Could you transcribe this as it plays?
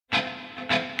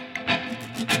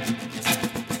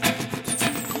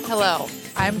Hello,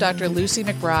 I'm Dr. Lucy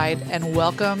McBride, and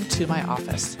welcome to my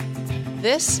office.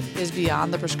 This is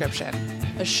Beyond the Prescription,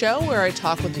 a show where I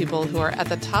talk with people who are at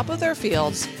the top of their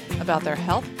fields about their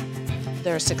health,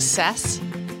 their success,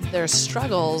 their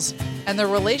struggles, and the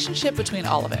relationship between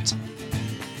all of it.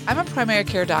 I'm a primary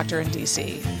care doctor in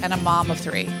DC and a mom of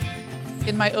 3.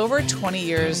 In my over 20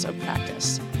 years of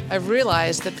practice, I've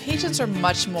realized that patients are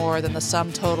much more than the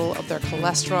sum total of their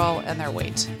cholesterol and their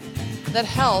weight. That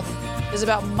health is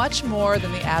about much more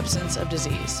than the absence of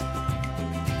disease.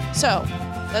 So,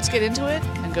 let's get into it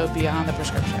and go beyond the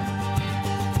prescription.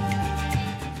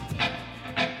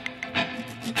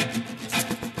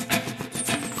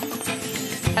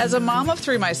 As a mom of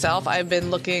 3 myself, I've been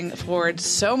looking forward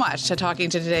so much to talking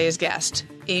to today's guest,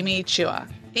 Amy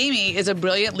Chua. Amy is a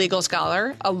brilliant legal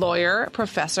scholar, a lawyer,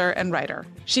 professor, and writer.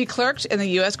 She clerked in the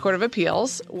U.S. Court of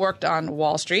Appeals, worked on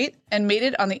Wall Street, and made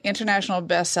it on the international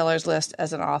bestsellers list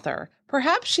as an author.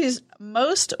 Perhaps she's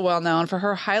most well-known for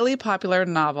her highly popular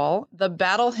novel, The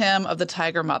Battle Hymn of the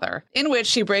Tiger Mother, in which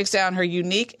she breaks down her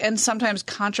unique and sometimes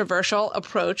controversial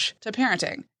approach to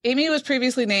parenting. Amy was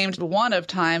previously named one of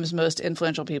Time's most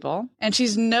influential people, and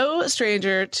she's no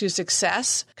stranger to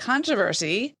success,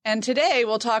 controversy, and today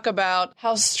we'll talk about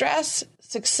how stress,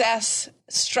 success,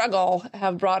 struggle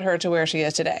have brought her to where she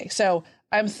is today. So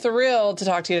I'm thrilled to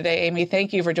talk to you today, Amy.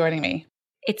 Thank you for joining me.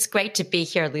 It's great to be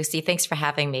here, Lucy. Thanks for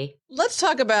having me. Let's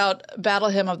talk about Battle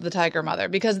Hymn of the Tiger Mother,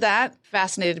 because that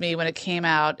fascinated me when it came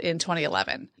out in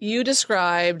 2011. You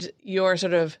described your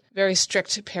sort of very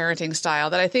strict parenting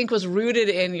style that I think was rooted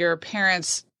in your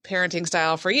parents' parenting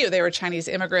style for you. They were Chinese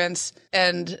immigrants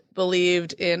and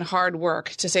believed in hard work,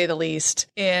 to say the least,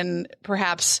 in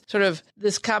perhaps sort of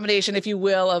this combination, if you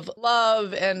will, of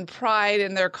love and pride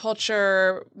in their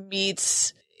culture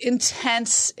meets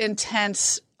intense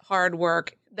hard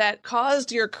work that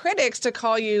caused your critics to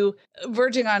call you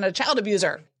verging on a child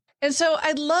abuser. And so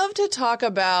I'd love to talk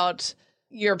about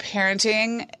your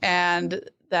parenting and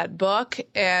that book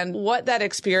and what that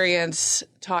experience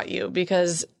taught you,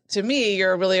 because to me,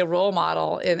 you're really a role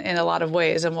model in a lot of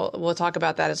ways. And we'll talk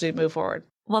about that as we move forward.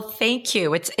 Well, thank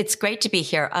you. It's great to be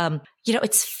here.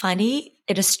 It's funny.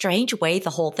 In a strange way, the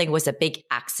whole thing was a big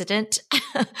accident.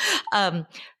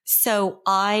 So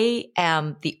I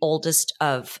am the oldest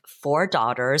of 4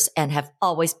 daughters and have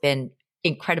always been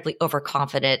incredibly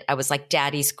overconfident. I was like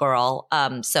daddy's girl.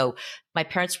 So my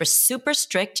parents were super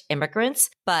strict immigrants,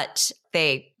 but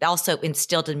they also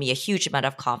instilled in me a huge amount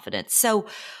of confidence. So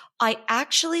I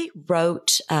actually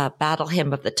wrote Battle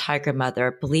Hymn of the Tiger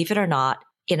Mother, believe it or not,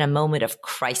 in a moment of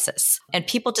crisis. And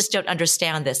people just don't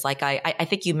understand this. Like I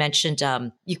think you mentioned,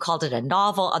 you called it a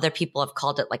novel. Other people have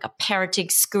called it like a parenting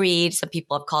screed. Some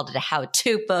people have called it a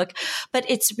how-to book, but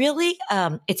it's really,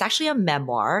 it's actually a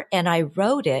memoir. And I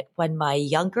wrote it when my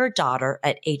younger daughter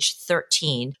at age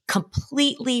 13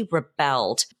 completely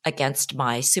rebelled against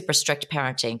my super strict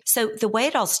parenting. So the way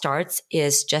it all starts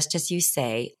is just as you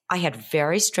say, I had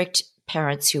very strict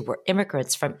parents who were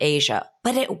immigrants from Asia,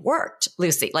 but it worked,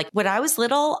 Lucy. Like when I was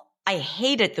little, I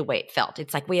hated the way it felt.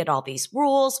 It's like we had all these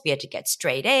rules. We had to get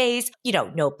straight A's,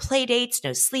 no play dates,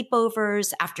 no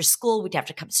sleepovers. After school, we'd have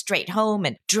to come straight home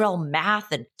and drill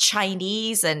math and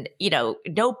Chinese and,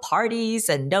 no parties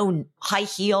and no high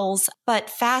heels. But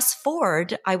fast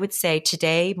forward, I would say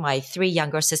today, my 3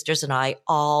 younger sisters and I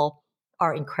all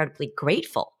are incredibly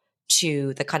grateful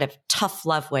to the kind of tough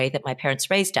love way that my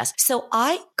parents raised us. So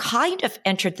I kind of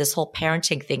entered this whole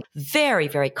parenting thing very,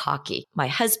 very cocky. My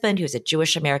husband, who's a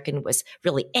Jewish American, was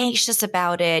really anxious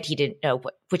about it. He didn't know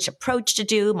which approach to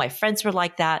do. My friends were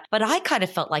like that. But I kind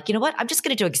of felt like, you know what? I'm just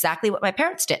going to do exactly what my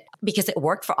parents did because it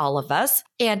worked for all of us.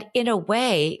 And in a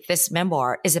way, this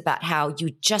memoir is about how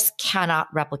you just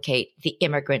cannot replicate the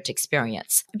immigrant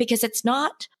experience because it's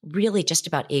not really just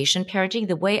about Asian parenting.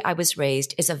 The way I was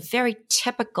raised is a very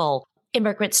typical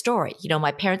immigrant story.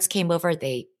 My parents came over,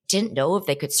 they didn't know if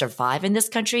they could survive in this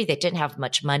country. They didn't have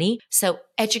much money. So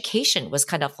education was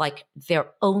kind of like their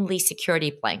only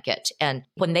security blanket. And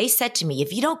when they said to me,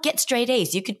 if you don't get straight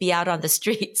A's, you could be out on the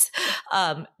streets,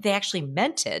 they actually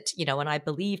meant it, and I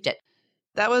believed it.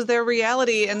 That was their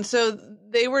reality. And so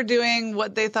they were doing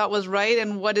what they thought was right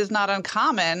and what is not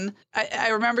uncommon. I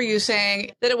remember you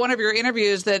saying that at one of your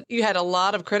interviews that you had a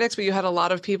lot of critics, but you had a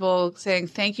lot of people saying,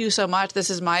 thank you so much. This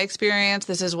is my experience.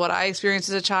 This is what I experienced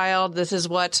as a child. This is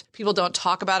what people don't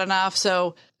talk about enough.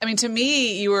 So, to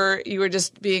me, you were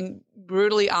just being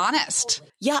brutally honest.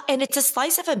 Yeah. And it's a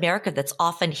slice of America that's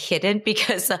often hidden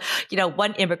because,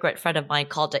 one immigrant friend of mine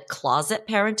called it closet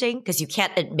parenting because you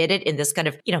can't admit it in this kind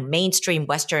of, mainstream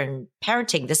Western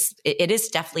parenting. It is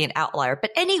definitely an outlier.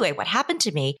 But anyway, what happened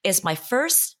to me is my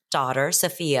first daughter,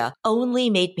 Sophia, only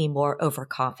made me more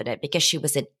overconfident because she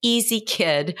was an easy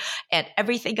kid and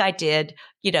everything I did,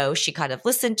 she kind of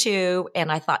listened to.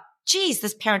 And I thought, geez,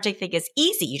 this parenting thing is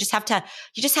easy. You just have to,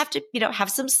 have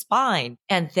some spine.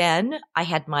 And then I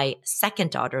had my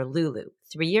second daughter, Lulu,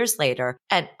 3 years later.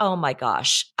 And oh my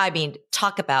gosh,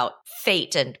 talk about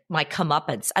fate and my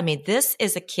comeuppance. This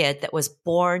is a kid that was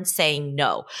born saying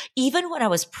no. Even when I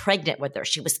was pregnant with her,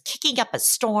 she was kicking up a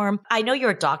storm. I know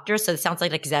you're a doctor, so it sounds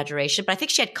like an exaggeration, but I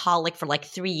think she had colic for like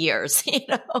 3 years.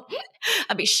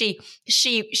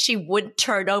 She wouldn't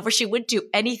turn over. She wouldn't do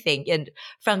anything. And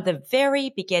from the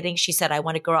very beginning, she said, I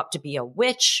want to grow up to be a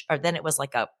witch, or then it was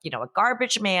like a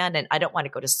garbage man, and I don't want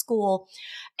to go to school.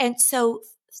 And so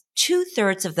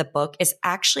 2/3 of the book is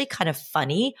actually kind of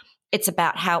funny. It's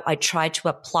about how I tried to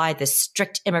apply this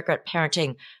strict immigrant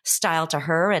parenting style to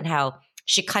her and how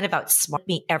she kind of outsmarted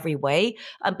me every way.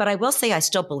 But I will say I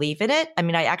still believe in it.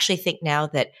 I actually think now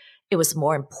that it was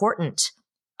more important,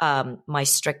 my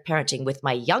strict parenting with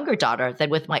my younger daughter than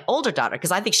with my older daughter,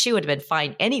 because I think she would have been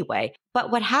fine anyway. But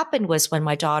what happened was when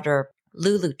my daughter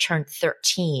Lulu turned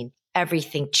 13,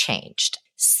 everything changed.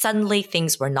 Suddenly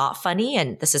things were not funny.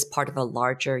 And this is part of a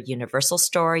larger universal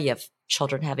story of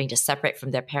children having to separate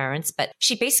from their parents. But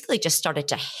she basically just started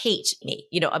to hate me.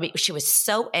 She was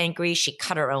so angry. She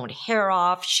cut her own hair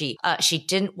off. She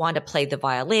didn't want to play the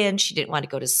violin. She didn't want to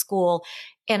go to school.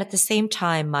 And at the same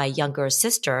time, my younger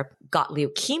sister got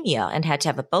leukemia and had to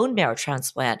have a bone marrow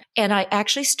transplant. And I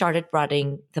actually started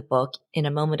writing the book in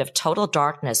a moment of total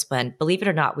darkness when, believe it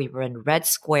or not, we were in Red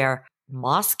Square,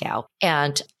 Moscow.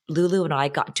 And Lulu and I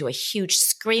got into a huge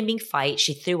screaming fight.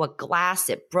 She threw a glass.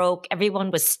 It broke. Everyone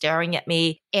was staring at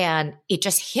me. And it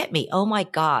just hit me. Oh my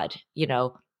God,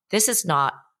 this is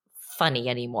not funny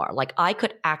anymore. Like I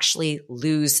could actually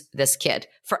lose this kid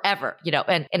forever,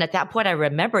 and at that point I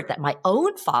remembered that my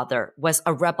own father was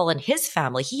a rebel in his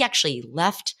family. He actually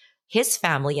left his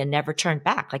family and never turned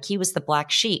back. Like he was the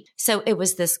black sheep. So it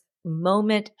was this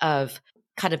moment of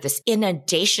kind of this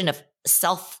inundation of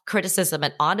self-criticism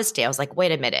and honesty. I was like,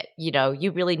 wait a minute,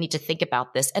 you really need to think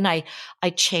about this. And I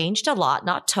changed a lot,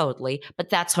 not totally, but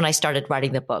that's when I started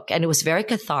writing the book. And it was very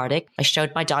cathartic. I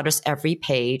showed my daughters every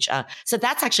page. So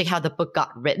that's actually how the book got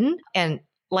written. And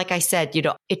like I said,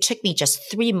 it took me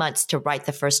just 3 months to write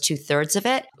the first 2/3 of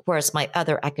it. Whereas my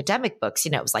other academic books,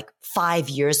 it was like 5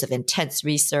 years of intense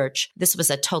research. This was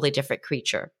a totally different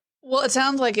creature. Well, it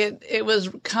sounds like it was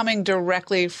coming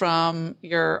directly from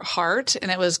your heart and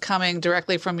it was coming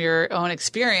directly from your own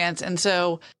experience. And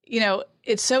so,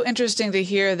 it's so interesting to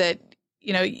hear that,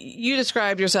 you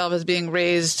described yourself as being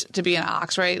raised to be an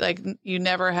ox, right? Like you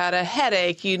never had a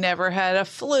headache. You never had a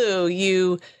flu.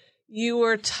 You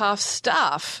were tough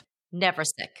stuff. Never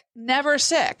sick. Never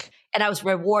sick. And I was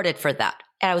rewarded for that.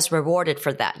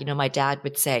 My dad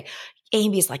would say,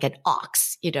 Amy's like an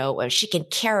ox, she can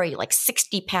carry like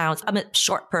 60 pounds. I'm a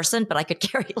short person, but I could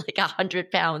carry like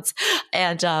 100 pounds.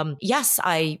 And, yes,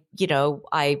 I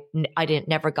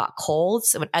never got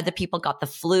colds. When other people got the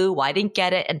flu, I didn't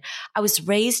get it. And I was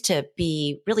raised to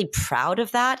be really proud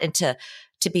of that and to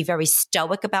be very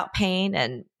stoic about pain.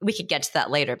 And we could get to that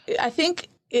later. I think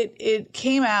it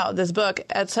came out, this book,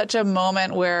 at such a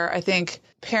moment where I think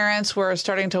parents were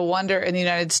starting to wonder in the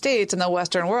United States and the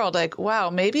Western world, like,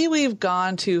 wow, maybe we've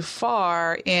gone too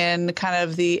far in kind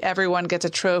of the everyone gets a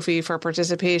trophy for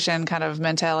participation kind of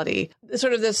mentality.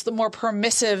 Sort of the more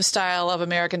permissive style of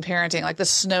American parenting, like the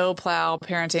snowplow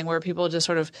parenting, where people just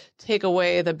sort of take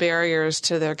away the barriers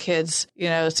to their kids'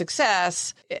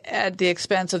 success at the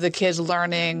expense of the kids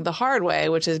learning the hard way,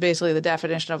 which is basically the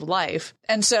definition of life.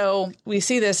 And so we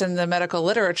see this in the medical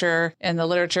literature and the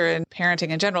literature in parenting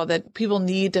in general, that people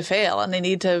need to fail and they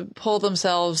need to pull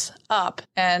themselves up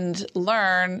and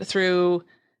learn through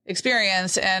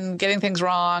experience and getting things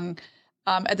wrong.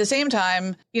 At the same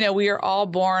time, we are all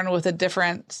born with a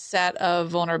different set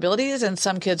of vulnerabilities, and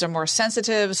some kids are more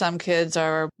sensitive. Some kids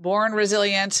are born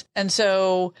resilient. And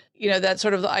so, that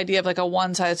sort of the idea of like a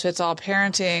one size fits all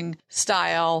parenting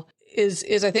style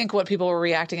is I think what people were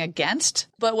reacting against.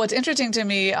 But what's interesting to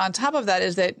me on top of that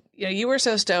is that, you were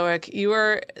so stoic, you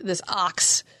were this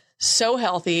ox, so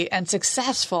healthy and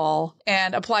successful,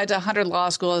 and applied to 100 law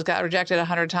schools, got rejected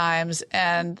 100 times,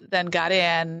 and then got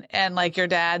in. And like your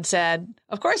dad said,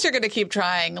 of course you're going to keep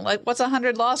trying. Like, what's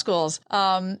 100 law schools?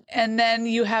 And then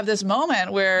you have this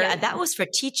moment where... Yeah, that was for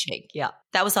teaching. Yeah.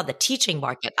 That was on the teaching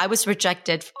market. I was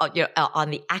rejected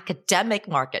on the academic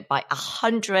market by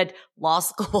 100 law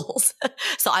schools.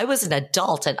 So I was an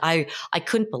adult and I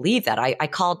couldn't believe that. I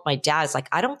called my dad. I was like,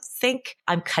 I don't think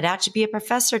I'm cut out to be a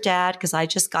professor, Dad, because I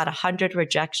just got 100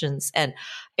 rejections. And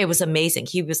it was amazing.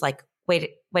 He was like,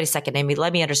 wait a second, Amy,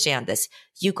 let me understand this.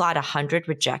 You got 100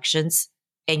 rejections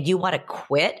and you want to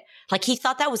quit? Like he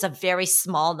thought that was a very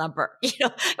small number,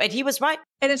 and he was right.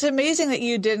 And it's amazing that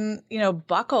you didn't,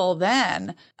 buckle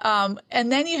then.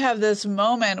 And then you have this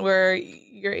moment where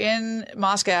you're in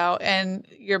Moscow and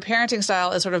your parenting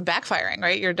style is sort of backfiring,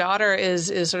 right? Your daughter is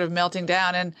sort of melting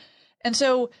down. And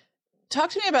so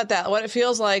talk to me about that, what it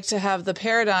feels like to have the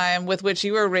paradigm with which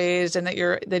you were raised and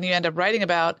that then you end up writing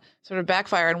about sort of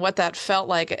backfire and what that felt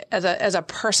like as a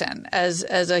person, as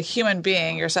a human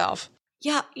being yourself.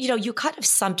 Yeah, you kind of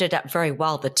summed it up very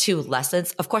well, the two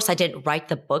lessons. Of course, I didn't write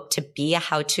the book to be a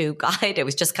how-to guide. It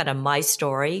was just kind of my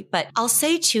story. But I'll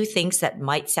say two things that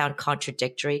might sound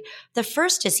contradictory. The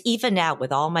first is even now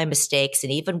with all my mistakes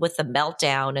and even with the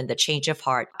meltdown and the change of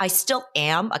heart, I still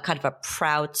am a kind of a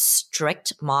proud,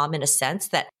 strict mom in a sense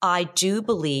that I do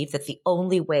believe that the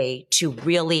only way to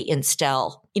really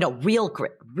instill real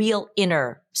grit, real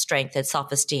inner strength and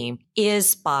self-esteem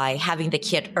is by having the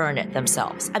kid earn it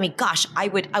themselves. I mean, gosh, I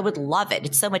would love it.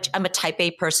 It's so much. I'm a type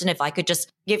A person. If I could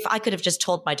have just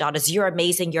told my daughters, you're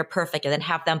amazing, you're perfect, and then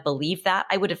have them believe that,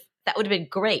 that would have been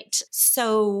great.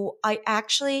 So I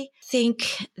actually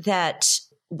think that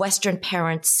Western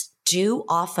parents do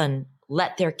often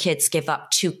let their kids give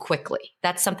up too quickly.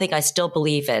 That's something I still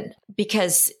believe in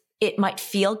because it might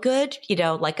feel good,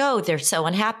 like, oh, they're so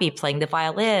unhappy playing the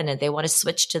violin and they want to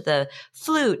switch to the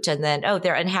flute. And then, oh,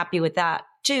 they're unhappy with that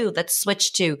too. Let's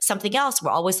switch to something else.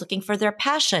 We're always looking for their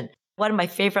passion. One of my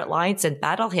favorite lines in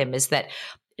Battle Hymn is that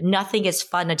nothing is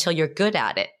fun until you're good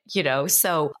at it,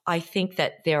 So I think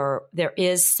that there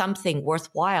is something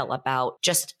worthwhile about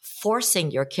just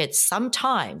forcing your kids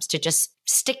sometimes to just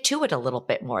stick to it a little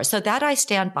bit more. So that I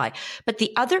stand by. But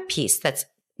the other piece that's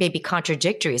maybe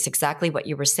contradictory is exactly what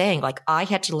you were saying. Like I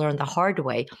had to learn the hard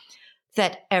way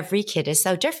that every kid is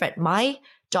so different. My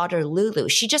daughter, Lulu,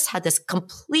 she just had this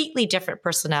completely different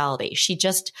personality. She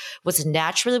just was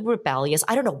naturally rebellious.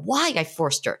 I don't know why I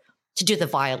forced her to do the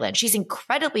violin. She's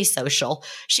incredibly social.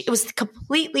 It was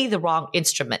completely the wrong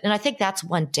instrument. And I think that's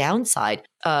one downside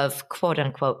of quote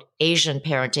unquote Asian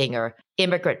parenting or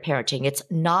immigrant parenting. It's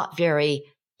not very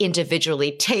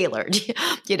individually tailored.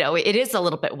 It is a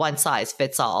little bit one size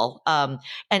fits all.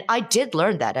 And I did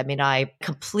learn that. I mean, I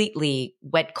completely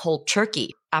went cold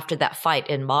turkey after that fight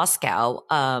in Moscow.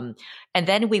 And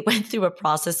then we went through a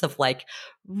process of like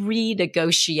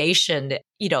renegotiation,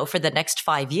 for the next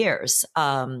 5 years.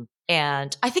 And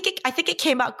I think it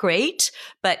came out great,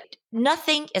 but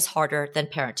nothing is harder than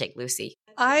parenting, Lucy.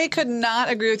 I could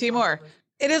not agree with you more.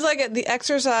 It is like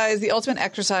the ultimate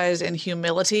exercise in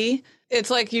humility. It's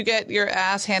like you get your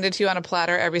ass handed to you on a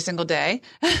platter every single day.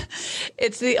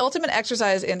 It's the ultimate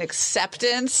exercise in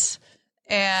acceptance.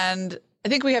 And I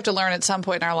think we have to learn at some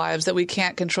point in our lives that we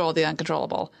can't control the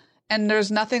uncontrollable. And there's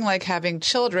nothing like having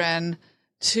children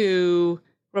to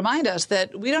remind us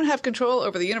that we don't have control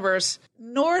over the universe,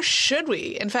 nor should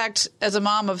we. In fact, as a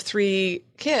mom of 3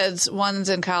 kids, one's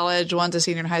in college, one's a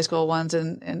senior in high school, one's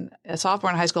in a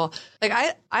sophomore in high school.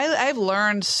 Like I've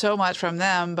learned so much from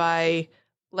them by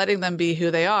letting them be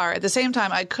who they are. At the same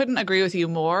time, I couldn't agree with you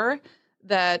more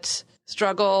that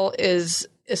struggle is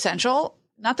essential.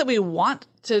 Not that we want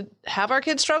to have our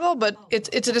kids struggle, but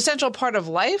it's an essential part of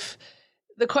life.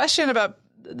 The question about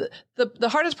the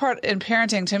hardest part in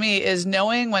parenting to me is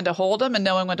knowing when to hold them and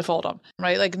knowing when to fold them,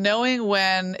 right? Like knowing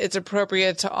when it's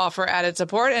appropriate to offer added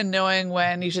support and knowing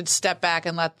when you should step back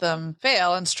and let them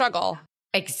fail and struggle.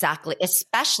 Exactly.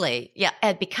 Especially, yeah.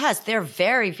 And because they're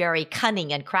very, very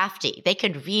cunning and crafty. They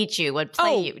can read you and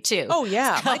play you too. Oh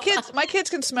yeah. So. My kids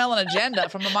can smell an agenda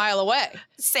from a mile away.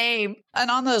 Same. And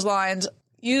on those lines,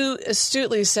 you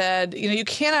astutely said, you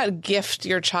cannot gift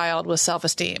your child with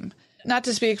self-esteem. Not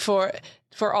to speak for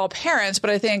all parents, but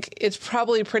I think it's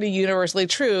probably pretty universally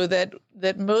true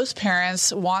that most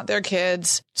parents want their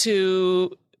kids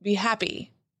to be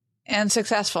happy and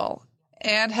successful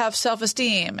and have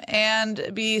self-esteem and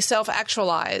be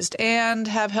self-actualized and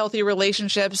have healthy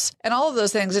relationships and all of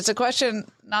those things. It's a question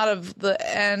not of the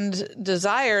end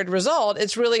desired result.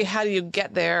 It's really how do you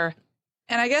get there?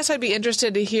 And I guess I'd be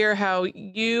interested to hear how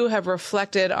you have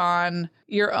reflected on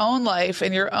your own life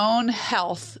and your own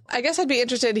health. I guess I'd be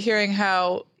interested in hearing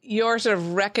how you're sort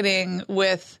of reckoning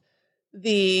with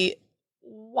the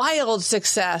wild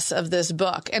success of this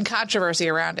book and controversy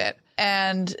around it,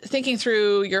 and thinking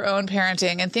through your own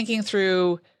parenting and thinking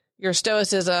through your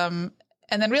stoicism,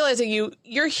 and then realizing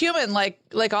you're human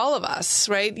like all of us,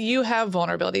 right? You have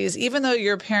vulnerabilities. Even though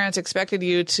your parents expected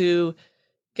you to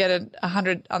get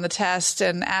 100 on the test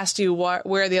and asked you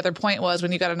where the other point was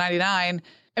when you got a 99,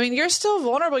 I mean, you're still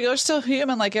vulnerable. You're still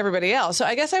human like everybody else. So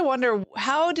I guess I wonder,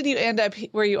 how did you end up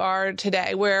where you are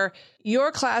today, where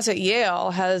your class at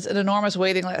Yale has an enormous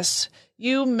waiting list?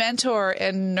 You mentor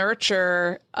and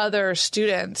nurture other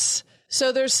students.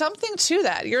 So there's something to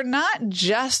that. You're not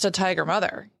just a tiger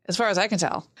mother, as far as I can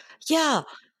tell. Yeah.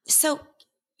 So,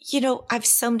 I have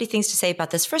so many things to say about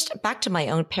this. First, back to my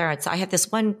own parents. I have this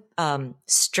one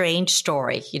strange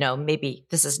story. Maybe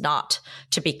this is not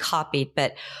to be copied,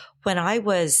 but when I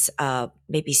was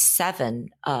maybe 7,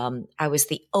 I was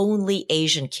the only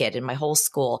Asian kid in my whole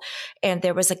school. And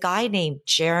there was a guy named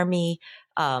Jeremy.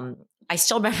 I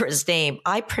still remember his name.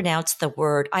 I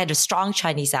had a strong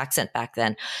Chinese accent back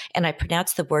then, and I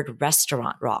pronounced the word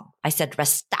restaurant wrong. I said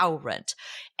restaurant.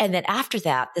 And then after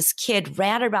that, this kid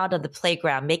ran around on the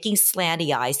playground making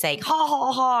slanty eyes saying, ha,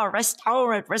 ha, ha,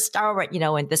 restaurant,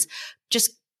 and this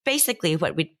just basically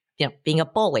what being a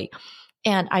bully.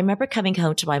 And I remember coming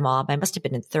home to my mom. I must have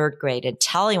been in 3rd grade and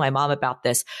telling my mom about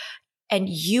this. And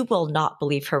you will not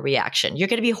believe her reaction. You're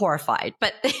going to be horrified,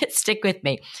 but stick with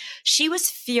me. She was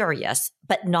furious,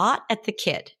 but not at the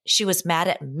kid. She was mad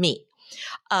at me.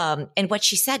 And what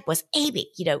she said was,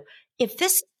 Amy, if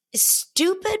this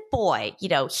stupid boy, he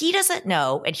doesn't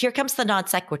know, and here comes the non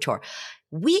sequitur.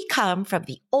 We come from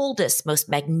the oldest, most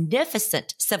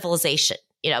magnificent civilization.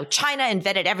 China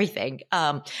invented everything.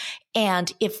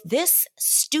 And if this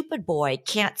stupid boy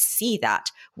can't see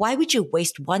that, why would you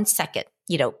waste 1 second,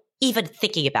 even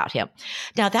thinking about him?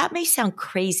 Now, that may sound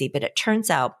crazy, but it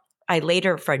turns out I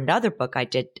later, for another book I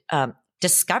did,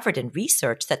 discovered in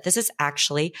research that this is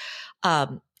actually,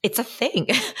 it's a thing.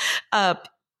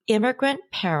 Immigrant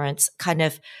parents kind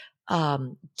of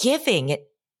giving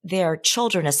their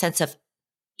children a sense of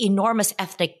enormous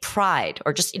ethnic pride,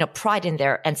 or just, pride in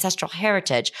their ancestral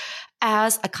heritage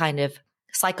as a kind of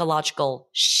psychological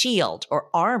shield or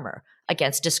armor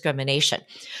against discrimination.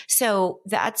 So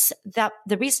that's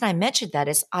the reason I mentioned that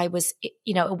is it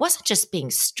wasn't just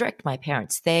being strict, my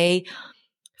parents. They,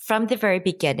 from the very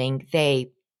beginning,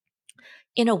 they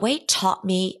in a way taught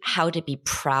me how to be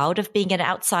proud of being an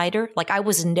outsider. Like, I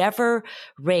was never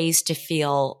raised to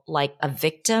feel like a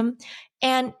victim.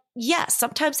 And yes,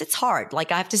 sometimes it's hard.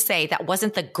 Like, I have to say, that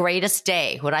wasn't the greatest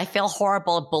day when I feel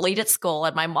horrible and bullied at school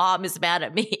and my mom is mad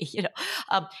at me,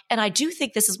 and I do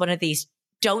think this is one of these,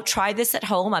 don't try this at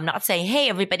home. I'm not saying, hey,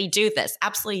 everybody do this.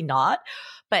 Absolutely not.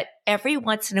 But every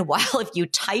once in a while, if you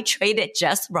titrate it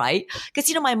just right,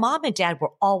 because, my mom and dad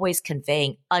were always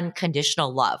conveying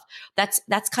unconditional love. That's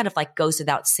kind of like goes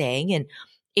without saying. And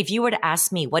if you were to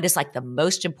ask me what is like the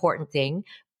most important thing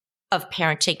of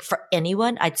parenting for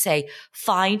anyone, I'd say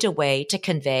find a way to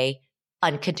convey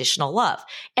unconditional love.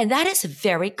 And that is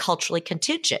very culturally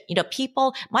contingent.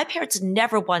 My parents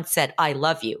never once said, I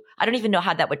love you. I don't even know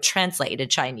how that would translate in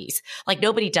Chinese. Like,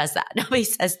 nobody does that. Nobody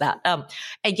says that.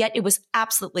 And yet it was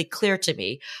absolutely clear to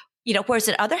me, whereas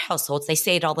in other households, they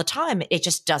say it all the time. It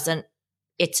just doesn't,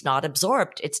 it's not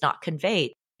absorbed. It's not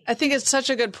conveyed. I think it's such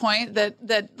a good point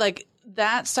that like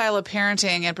that style of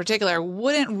parenting in particular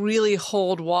wouldn't really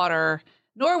hold water,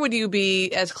 nor would you be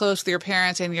as close with your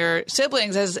parents and your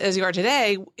siblings as you are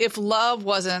today if love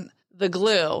wasn't the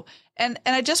glue. And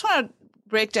I just want to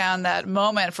break down that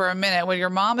moment for a minute when your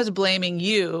mom is blaming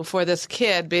you for this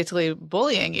kid basically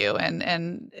bullying you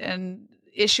and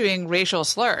issuing racial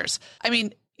slurs. I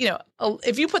mean,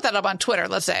 if you put that up on Twitter,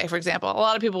 let's say, for example, a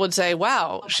lot of people would say,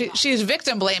 wow, she's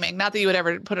victim blaming. Not that you would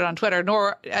ever put it on Twitter,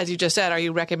 nor, as you just said, are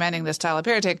you recommending this style of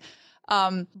parenting.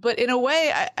 But in a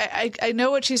way, I know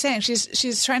what she's saying.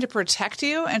 She's trying to protect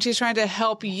you, and she's trying to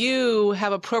help you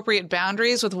have appropriate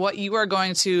boundaries with what you are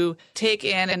going to take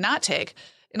in and not take.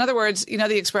 In other words,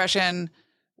 the expression,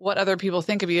 what other people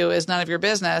think of you is none of your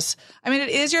business. I mean, it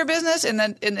is your business in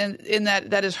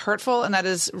that is hurtful, and that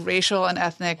is racial and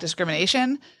ethnic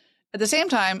discrimination. At the same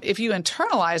time, if you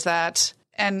internalize that,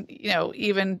 and,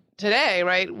 even today,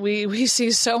 right, we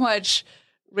see so much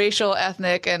racial,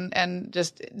 ethnic, and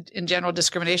just in general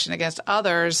discrimination against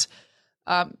others,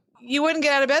 you wouldn't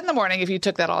get out of bed in the morning if you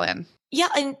took that all in. Yeah,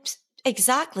 and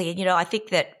exactly. And, I think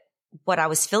that what I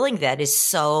was feeling then is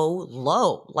so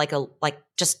low,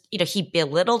 he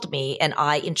belittled me, and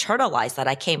I internalized that.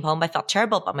 I came home, I felt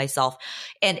terrible about myself.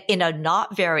 And in a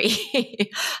not very,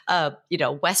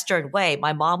 Western way,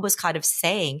 my mom was kind of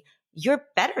saying, you're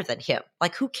better than him.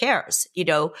 Like, who cares?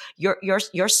 You're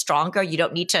stronger. You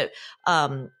don't need to.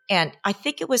 And I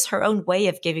think it was her own way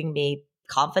of giving me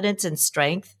confidence and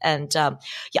strength. And, I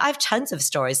have tons of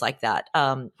stories like that,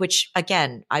 which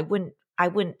again, I wouldn't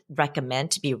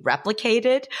recommend to be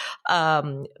replicated.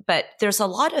 But there's a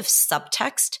lot of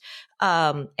subtext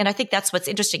And I think that's what's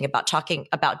interesting about talking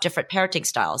about different parenting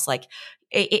styles. Like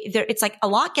it's like a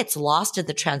lot gets lost in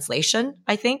the translation,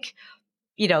 I think,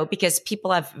 because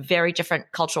people have very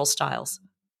different cultural styles.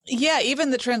 Yeah.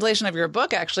 Even the translation of your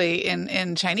book actually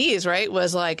in Chinese, right,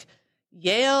 was like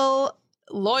Yale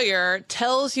lawyer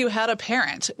tells you how to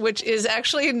parent, which is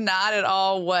actually not at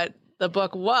all what the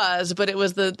book was, but it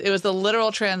was the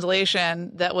literal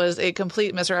translation that was a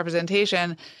complete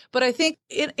misrepresentation. But I think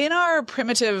in our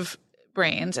primitive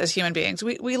brains as human beings,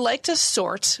 we like to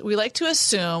sort, we like to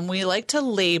assume, we like to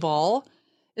label.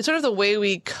 It's sort of the way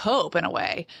we cope in a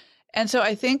way. And so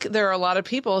I think there are a lot of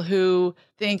people who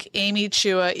think Amy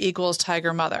Chua equals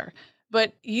tiger mother.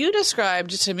 But you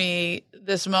described to me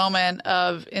this moment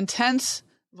of intense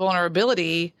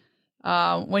vulnerability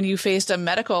when you faced a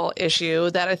medical issue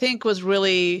that I think was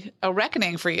really a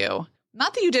reckoning for you.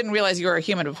 Not that you didn't realize you were a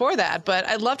human before that, but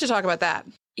I'd love to talk about that.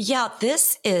 Yeah,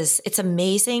 it's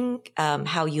amazing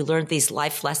how you learn these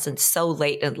life lessons so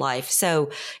late in life.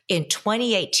 So in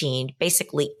 2018,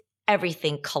 basically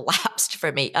everything collapsed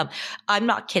for me. I'm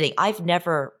not kidding. I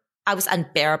was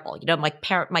unbearable.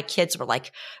 My kids were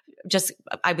like,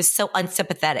 I was so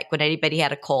unsympathetic when anybody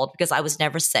had a cold because I was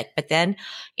never sick. But then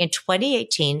in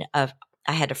 2018, I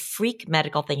had a freak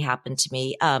medical thing happen to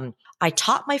me. I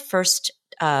taught my first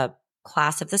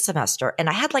class of the semester and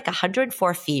I had like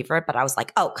 104 fever, but I was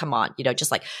like, oh, come on,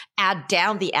 just like add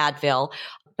down the Advil.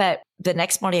 But the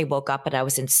next morning I woke up and I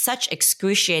was in such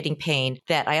excruciating pain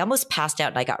that I almost passed out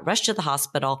and I got rushed to the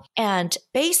hospital. And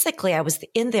basically I was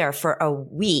in there for a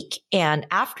week. And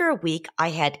after a week, I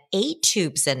had 8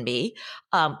 tubes in me.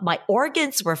 My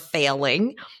organs were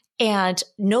failing and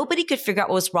nobody could figure out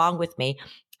what was wrong with me.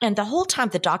 And the whole time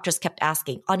the doctors kept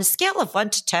asking, on a scale of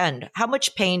 1 to 10, how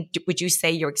much pain would you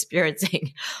say you're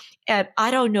experiencing? And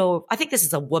I don't know. I think this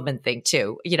is a woman thing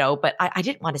too, but I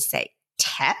didn't want to say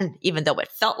 10, even though it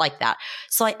felt like that.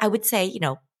 So I would say,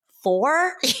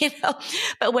 4,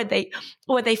 but when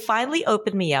they finally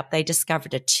opened me up, they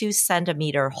discovered a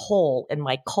 2-centimeter hole in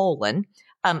my colon.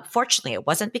 Fortunately, it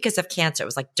wasn't because of cancer. It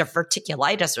was like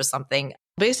diverticulitis or something.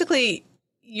 Basically,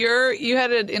 you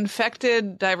had an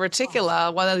infected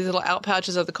diverticula, one of these little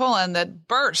outpouches of the colon that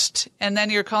burst, and then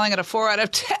you're calling it a 4 out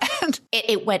of 10.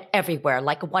 It went everywhere.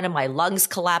 Like one of my lungs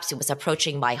collapsed. It was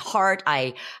approaching my heart.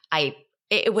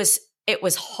 It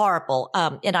was horrible.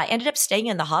 And I ended up staying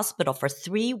in the hospital for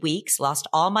 3 weeks, lost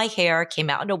all my hair, came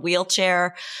out in a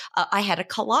wheelchair. I had a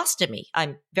colostomy.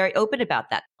 I'm very open about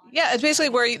that. Yeah, it's basically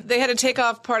where they had to take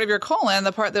off part of your colon,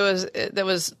 the part that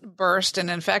was burst and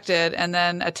infected, and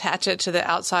then attach it to the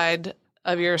outside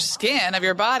of your skin, of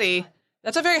your body.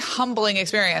 That's a very humbling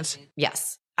experience.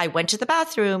 Yes. I went to the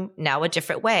bathroom, now a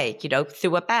different way,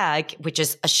 through a bag, which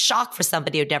is a shock for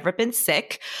somebody who'd never been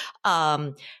sick.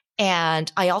 And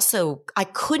I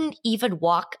couldn't even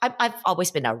walk. I've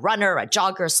always been a runner, a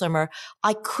jogger, a swimmer.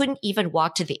 I couldn't even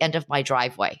walk to the end of my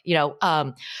driveway,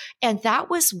 and that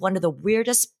was one of the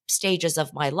weirdest stages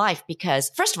of my life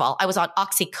because first of all, I was on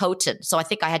oxycodone. So I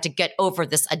think I had to get over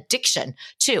this addiction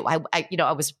too.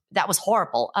 That was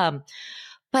horrible.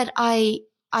 But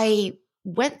I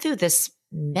went through this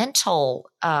mental,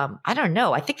 I don't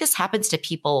know. I think this happens to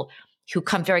people who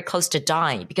come very close to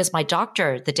dying because my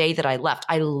doctor, the day that I left,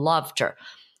 I loved her.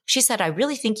 She said, I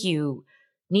really think you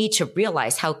need to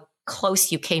realize how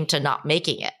close you came to not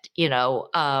making it,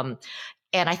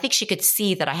 and I think she could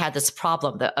see that I had this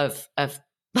problem of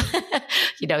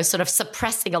sort of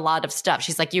suppressing a lot of stuff.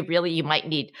 She's like, you might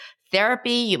need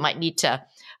therapy. You might need to,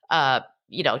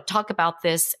 talk about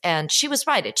this. And she was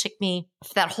right. It took me,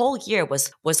 that whole year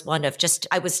was one of just,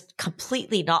 I was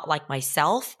completely not like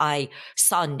myself. I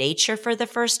saw nature for the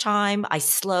first time. I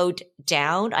slowed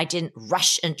down. I didn't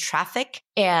rush in traffic.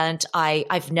 And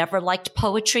I've never liked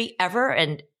poetry ever.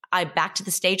 And I'm back to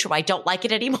the stage where I don't like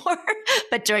it anymore,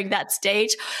 but during that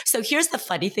stage. So here's the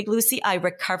funny thing, Lucy. I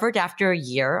recovered after a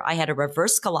year. I had a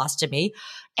reverse colostomy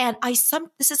and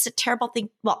this is a terrible thing.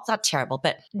 Well, it's not terrible,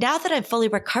 but now that I'm fully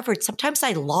recovered, sometimes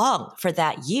I long for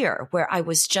that year where I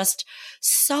was just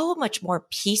so much more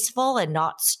peaceful and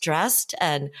not stressed.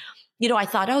 And I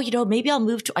thought, maybe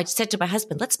I said to my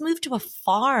husband, let's move to a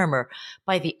farm or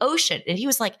by the ocean. And he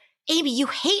was like, Amy, you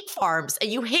hate farms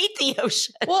and you hate the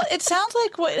ocean. Well, it sounds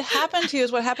like what happened to you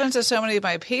is what happens to so many of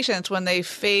my patients when they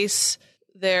face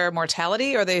their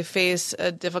mortality or they face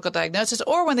a difficult diagnosis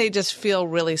or when they just feel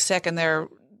really sick and they're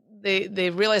they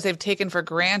realize they've taken for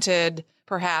granted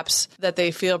perhaps that they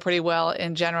feel pretty well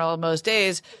in general most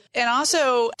days. And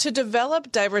also to develop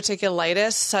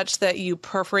diverticulitis such that you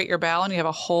perforate your bowel and you have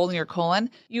a hole in your colon,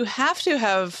 you have to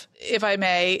have, if I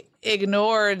may,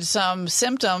 ignored some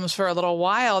symptoms for a little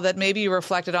while that maybe you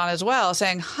reflected on as well,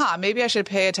 saying, maybe I should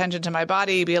pay attention to my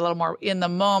body, be a little more in the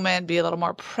moment, be a little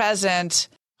more present.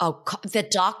 Oh, the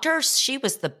doctor,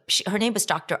 her name was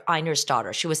Dr. Einer's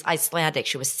daughter. She was Icelandic.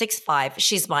 She was 6'5".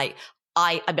 She's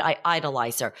I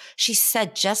idolize her. She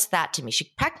said just that to me.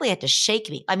 She practically had to shake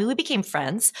me. I mean, we became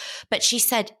friends, but she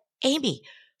said, Amy,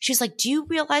 she's like, do you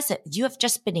realize that you have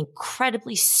just been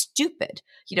incredibly stupid?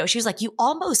 She was like, you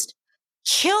almost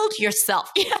killed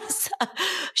yourself. Yes.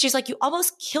 She's like, you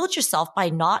almost killed yourself by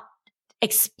not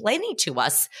explaining to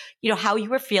us, how you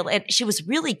were feeling. And she was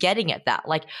really getting at that.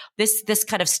 Like this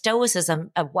kind of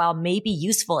stoicism, while maybe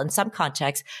useful in some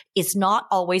contexts, is not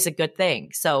always a good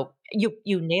thing. So you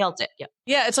nailed it. Yeah.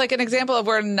 Yeah. It's like an example of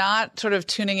where not sort of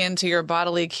tuning into your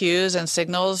bodily cues and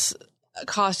signals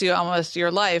cost you almost your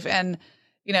life. And,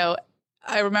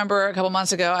 I remember a couple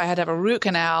months ago, I had to have a root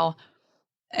canal.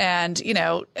 And,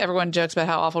 everyone jokes about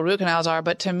how awful root canals are.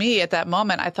 But to me at that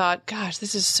moment, I thought, gosh,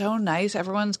 this is so nice.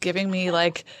 Everyone's giving me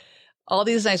like all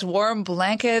these nice warm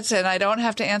blankets and I don't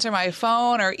have to answer my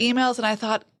phone or emails. And I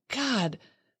thought, God,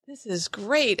 this is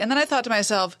great. And then I thought to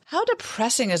myself, how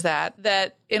depressing is that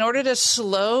in order to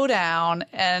slow down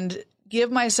and give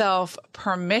myself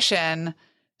permission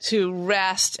to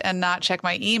rest and not check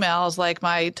my emails like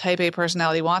my type A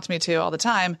personality wants me to all the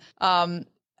time, I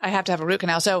have to have a root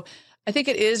canal. So I think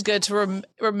it is good to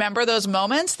remember those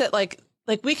moments that like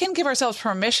we can give ourselves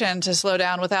permission to slow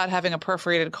down without having a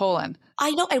perforated colon.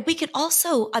 I know. And we could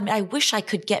also, I wish I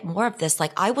could get more of this.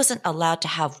 Like I wasn't allowed to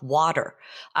have water.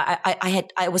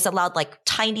 I was allowed like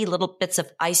tiny little bits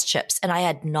of ice chips, and I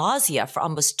had nausea for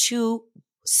almost 2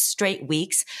 straight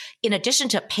weeks, in addition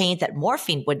to pain that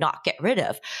morphine would not get rid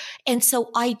of. And so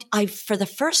I for the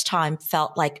first time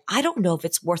felt like, I don't know if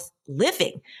it's worth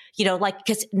living,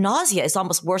 because nausea is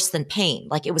almost worse than pain.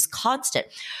 Like it was constant.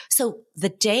 So the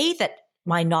day that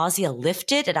my nausea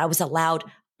lifted and I was allowed,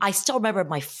 I still remember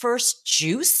my first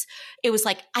juice. It was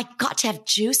like, I got to have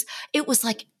juice. It was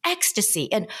like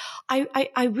ecstasy. And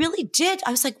I really did.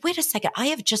 I was like, wait a second. I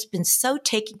have just been so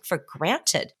taken for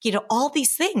granted, all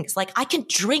these things. Like I can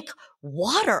drink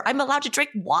water. I'm allowed to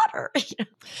drink water.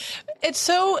 It's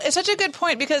such a good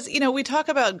point because, we talk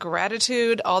about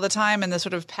gratitude all the time in this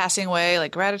sort of passing way,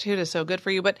 like gratitude is so good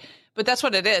for you, but that's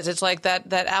what it is. It's like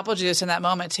that apple juice in that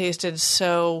moment tasted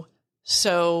so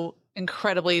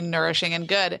incredibly nourishing and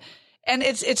good. And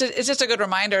it's just a good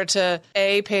reminder to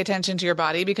pay attention to your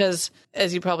body because,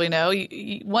 as you probably know,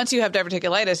 once you have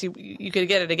diverticulitis, you could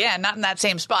get it again, not in that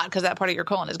same spot because that part of your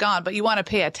colon is gone. But you want to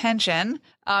pay attention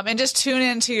and just tune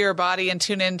into your body and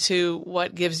tune into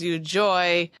what gives you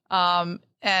joy. And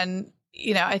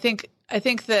I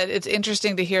think that it's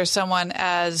interesting to hear someone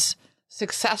as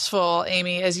successful,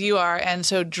 Amy, as you are, and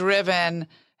so driven,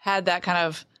 had that kind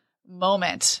of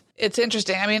moment. It's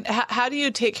interesting. I mean, how do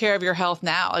you take care of your health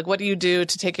now? Like, what do you do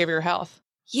to take care of your health?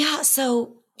 Yeah.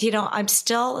 So, I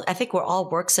think we're all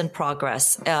works in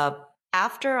progress.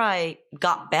 After I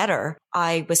got better,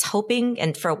 I was hoping,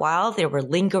 and for a while there were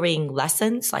lingering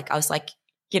lessons. Like I was like,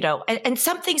 and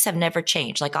some things have never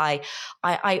changed. Like I'm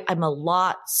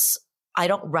I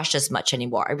don't rush as much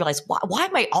anymore. I realize, why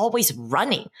am I always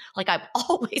running? Like I'm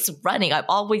always running. I'm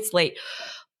always late.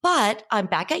 But I'm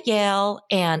back at Yale,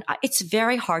 and it's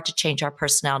very hard to change our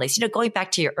personalities. Going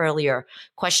back to your earlier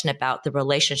question about the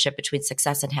relationship between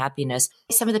success and happiness,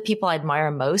 some of the people I admire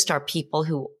most are people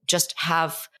who just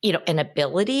have, an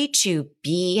ability to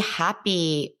be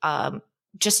happy,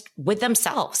 just with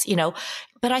themselves,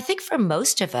 But I think for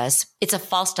most of us, it's a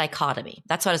false dichotomy.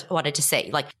 That's what I wanted to say.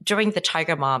 Like during the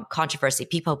Tiger Mom controversy,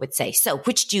 people would say, so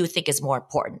which do you think is more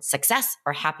important, success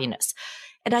or happiness?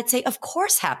 And I'd say, of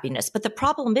course, happiness. But the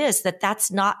problem is that's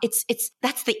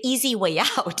the easy way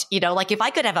out. Like if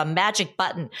I could have a magic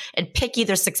button and pick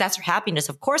either success or happiness,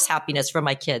 of course, happiness for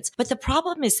my kids. But the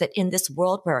problem is that in this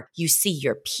world where you see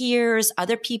your peers,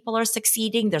 other people are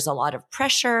succeeding, there's a lot of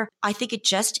pressure. I think it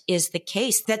just is the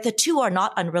case that the two are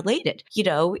not unrelated.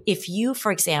 If you,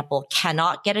 for example,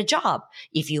 cannot get a job,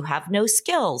 if you have no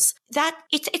skills, that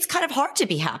it's kind of hard to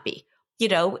be happy.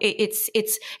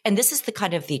 And this is the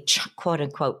kind of the quote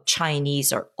unquote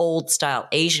Chinese or old style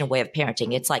Asian way of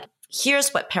parenting. It's like,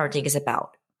 here's what parenting is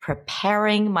about.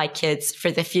 Preparing my kids for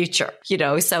the future,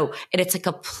 so, and it's a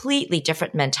completely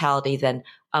different mentality than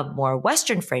a more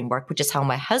Western framework, which is how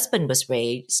my husband was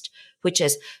raised, which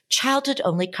is childhood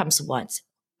only comes once.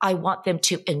 I want them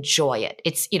to enjoy it.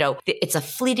 It's, it's a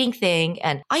fleeting thing.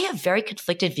 And I have very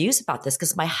conflicted views about this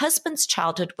because my husband's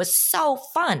childhood was so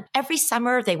fun. Every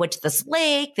summer they went to this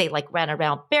lake. They like ran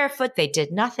around barefoot. They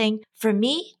did nothing. For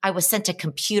me, I was sent to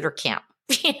computer camp.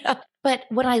 But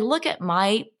when I look at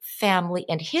my family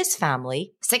and his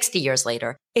family 60 years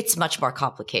later, it's much more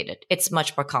complicated.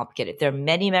 There are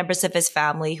many members of his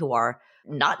family who are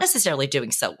not necessarily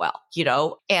doing so well,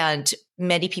 and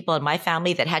many people in my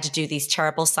family that had to do these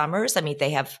terrible summers. I mean,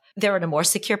 they're in a more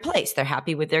secure place. They're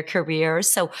happy with their careers.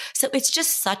 So it's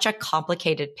just such a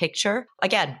complicated picture.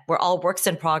 Again, we're all works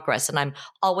in progress, and I'm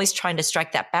always trying to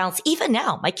strike that balance. Even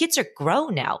now, my kids are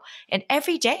grown now, and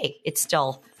every day it's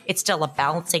still a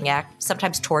balancing act,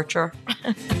 sometimes torture.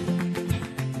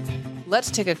 Let's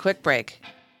take a quick break.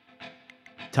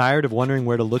 Tired of wondering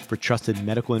where to look for trusted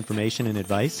medical information and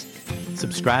advice?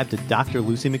 Subscribe to Dr.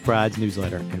 Lucy McBride's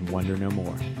newsletter and wonder no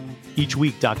more. Each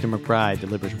week, Dr. McBride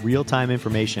delivers real-time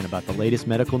information about the latest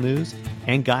medical news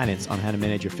and guidance on how to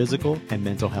manage your physical and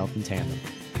mental health in tandem.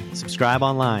 Subscribe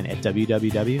online at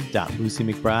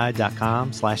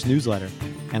www.lucymcbride.com/newsletter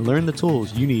and learn the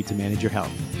tools you need to manage your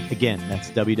health. Again,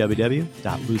 that's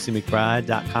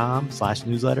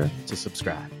www.lucymcbride.com/newsletter to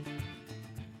subscribe.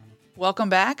 Welcome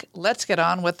back. Let's get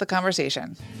on with the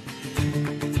conversation.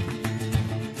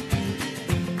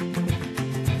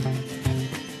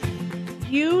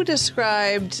 You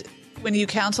described when you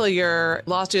counsel your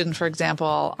law student, for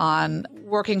example, on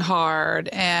working hard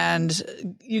and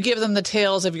you give them the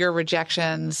tales of your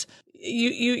rejections.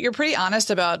 You're pretty honest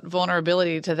about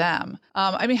vulnerability to them.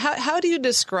 I mean, how do you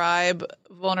describe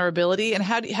vulnerability and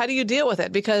how do you deal with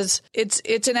it? Because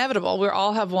it's inevitable. We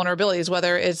all have vulnerabilities,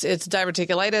 whether it's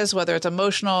diverticulitis, whether it's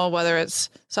emotional, whether it's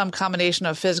some combination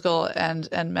of physical and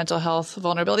mental health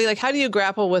vulnerability. Like, how do you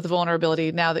grapple with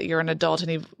vulnerability now that you're an adult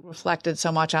and you've reflected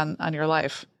so much on your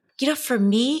life? For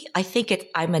me, I think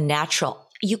I'm a natural.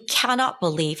 You cannot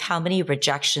believe how many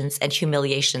rejections and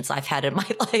humiliations I've had in my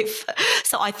life.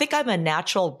 So I think I'm a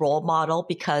natural role model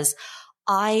because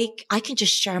I can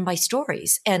just share my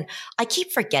stories. And I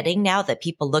keep forgetting now that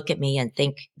people look at me and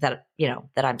think that,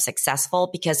 that I'm successful,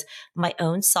 because my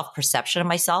own self-perception of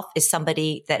myself is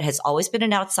somebody that has always been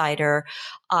an outsider.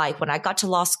 When I got to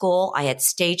law school, I had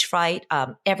stage fright.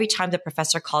 Every time the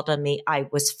professor called on me, I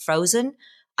was frozen.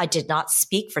 I did not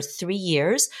speak for 3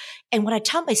 years. And when I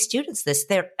tell my students this,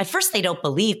 at first they don't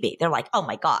believe me. They're like, oh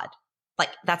my God, like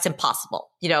that's impossible.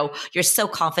 You're so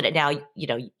confident now,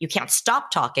 you can't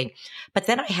stop talking. But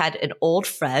then I had an old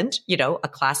friend, a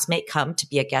classmate come to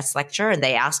be a guest lecturer, and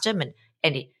they asked him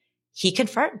and he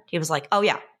confirmed. He was like, oh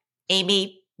yeah,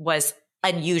 Amy was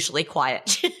unusually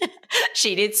quiet.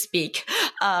 She didn't speak.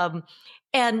 And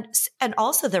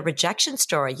also the rejection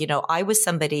story, I was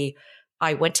somebody,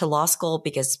 I went to law school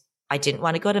because I didn't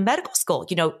want to go to medical school.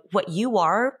 What you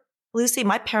are, Lucy,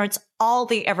 my parents, all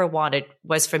they ever wanted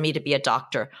was for me to be a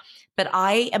doctor. But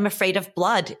I am afraid of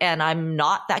blood, and I'm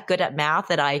not that good at math,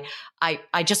 and I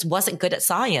just wasn't good at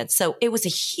science. So it was a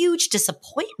huge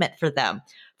disappointment for them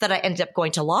that I ended up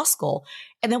going to law school.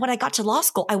 And then when I got to law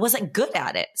school, I wasn't good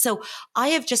at it. So I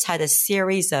have just had a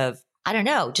series of, I don't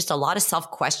know, just a lot of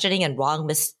self-questioning and wrong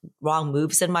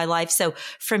moves in my life. So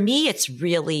for me, it's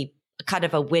really kind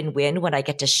of a win-win when I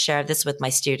get to share this with my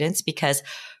students, because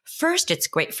first, it's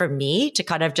great for me to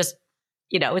kind of just,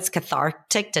 it's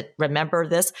cathartic to remember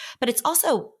this, but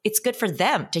it's good for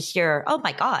them to hear, oh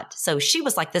my God, so she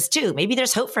was like this too. Maybe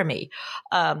there's hope for me.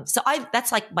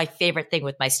 That's like my favorite thing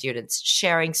with my students,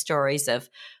 sharing stories of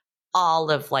all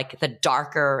of like the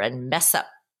darker and mess up,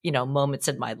 moments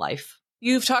in my life.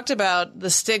 You've talked about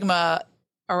the stigma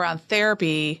around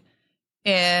therapy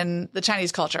in the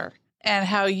Chinese culture, and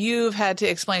how you've had to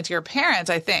explain to your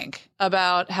parents, I think,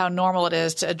 about how normal it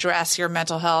is to address your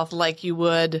mental health like you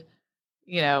would,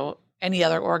 any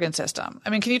other organ system. I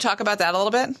mean, can you talk about that a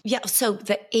little bit? Yeah. So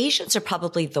the Asians are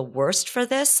probably the worst for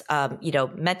this.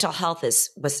 Mental health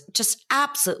was just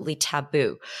absolutely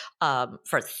taboo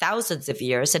for thousands of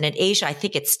years. And in Asia, I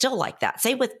think it's still like that.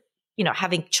 Same with,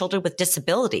 having children with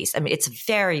disabilities. I mean, it's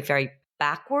very, very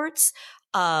backwards.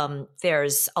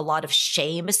 There's a lot of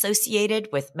shame associated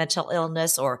with mental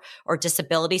illness or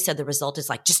disability. So the result is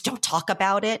like, just don't talk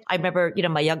about it. I remember,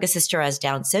 my youngest sister has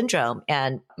Down syndrome.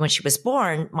 And when she was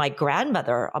born, my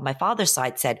grandmother on my father's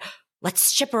side said,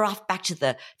 let's ship her off back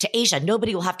to Asia.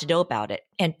 Nobody will have to know about it.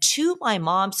 And to my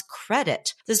mom's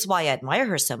credit, this is why I admire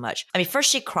her so much. I mean, first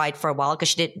she cried for a while because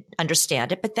she didn't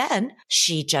understand it, but then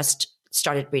she just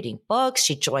started reading books.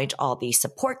 She joined all these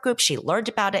support groups. She learned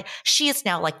about it. She is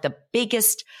now like the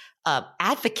biggest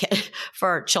advocate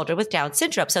for children with Down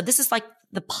syndrome. So this is like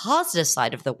the positive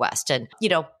side of the West. And,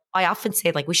 I often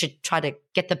say like we should try to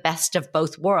get the best of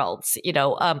both worlds,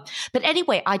 But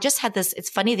anyway, I just had this. It's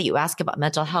funny that you ask about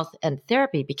mental health and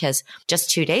therapy because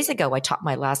just 2 days ago, I taught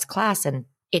my last class and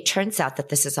it turns out that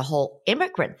this is a whole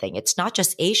immigrant thing. It's not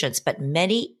just Asians, but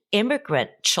many immigrant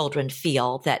children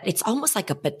feel that it's almost like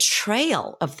a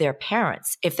betrayal of their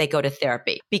parents if they go to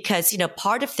therapy. Because,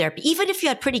 part of therapy, even if you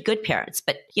had pretty good parents,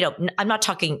 but, I'm not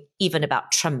talking even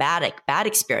about traumatic, bad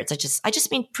experience. I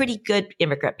just mean pretty good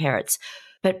immigrant parents.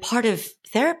 But part of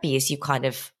therapy is you kind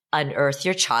of unearth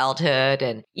your childhood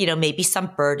and, maybe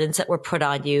some burdens that were put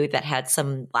on you that had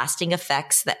some lasting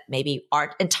effects that maybe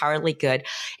aren't entirely good.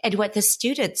 And what the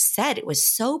student said, it was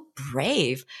so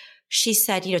brave. She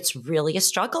said, it's really a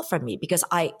struggle for me because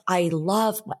I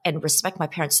love and respect my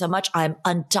parents so much. I'm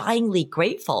undyingly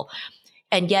grateful.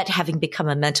 And yet having become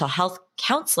a mental health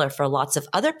counselor for lots of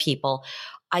other people,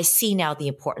 I see now the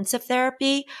importance of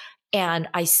therapy. And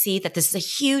I see that this is a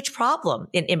huge problem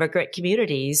in immigrant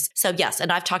communities. So yes,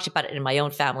 and I've talked about it in my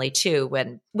own family too.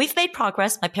 When we've made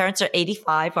progress, my parents are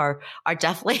 85, are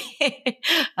definitely,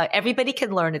 everybody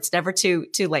can learn. It's never too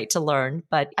late to learn.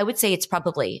 But I would say it's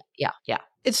probably, yeah.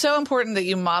 It's so important that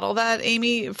you model that,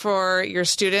 Amy, for your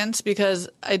students, because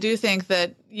I do think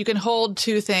that you can hold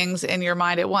two things in your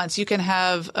mind at once. You can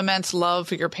have immense love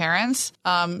for your parents.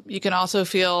 You can also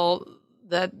feel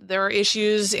that there are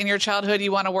issues in your childhood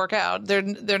you want to work out. They're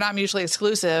not mutually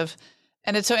exclusive.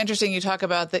 And it's so interesting you talk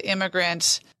about the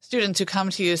immigrant students who come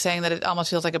to you saying that it almost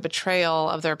feels like a betrayal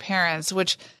of their parents,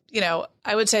 which,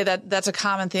 I would say that that's a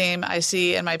common theme I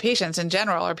see in my patients in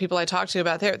general, or people I talk to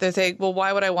about therapy. They say, well,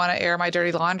 why would I want to air my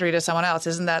dirty laundry to someone else?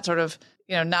 Isn't that sort of,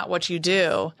 not what you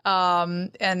do?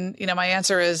 And my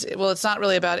answer is, well, it's not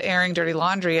really about airing dirty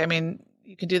laundry. I mean,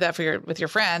 you can do that with your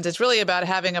friends. It's really about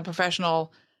having a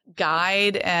professional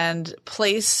guide and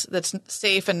place that's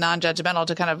safe and non-judgmental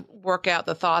to kind of work out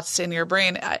the thoughts in your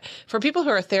brain. For people who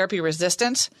are therapy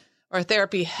resistant or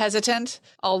therapy hesitant,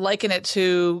 I'll liken it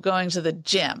to going to the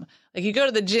gym. Like you go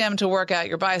to the gym to work out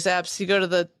your biceps, you go to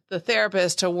the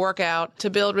therapist to work out, to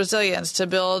build resilience, to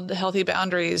build healthy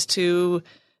boundaries, to,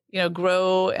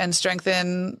 grow and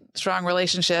strengthen strong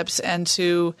relationships, and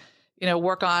to,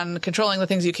 work on controlling the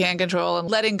things you can control and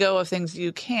letting go of things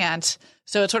you can't.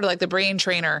 So it's sort of like the brain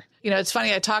trainer. It's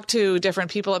funny. I talk to different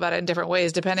people about it in different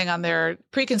ways, depending on their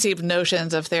preconceived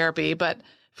notions of therapy. But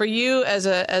for you as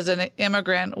an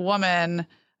immigrant woman,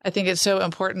 I think it's so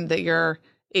important that you're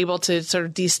able to sort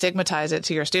of destigmatize it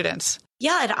to your students.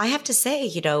 Yeah. And I have to say,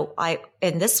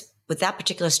 with that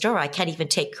particular story, I can't even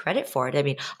take credit for it. I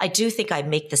mean, I do think I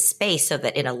make the space so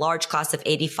that in a large class of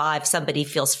 85, somebody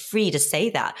feels free to say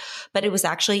that. But it was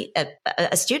actually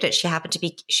a student.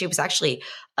 She was actually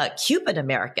a Cuban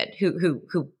American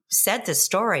who said this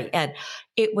story. And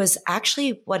it was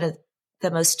actually one of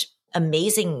the most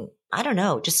amazing,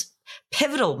 just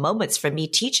pivotal moments for me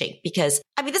teaching, because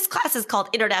this class is called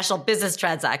International Business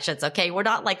Transactions. Okay. We're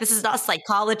not this is not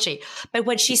psychology, but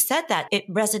when she said that, it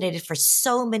resonated for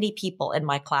so many people in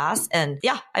my class. And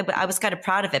yeah, I was kind of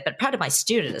proud of it, but proud of my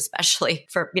student, especially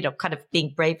for, kind of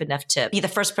being brave enough to be the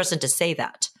first person to say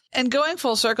that. And going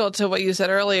full circle to what you said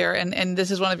earlier, and this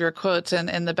is one of your quotes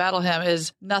in the battle hymn,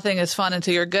 is nothing is fun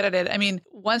until you're good at it. I mean,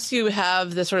 once you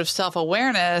have this sort of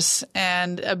self-awareness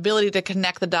and ability to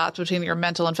connect the dots between your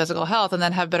mental and physical health, and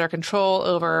then have better control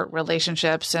over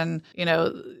relationships and,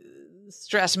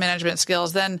 stress management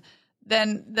skills, then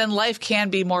life can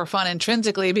be more fun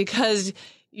intrinsically, because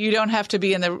you don't have to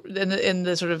be in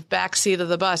the sort of back seat of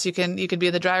the bus. You can be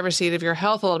in the driver's seat of your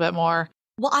health a little bit more.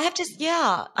 Well,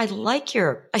 I like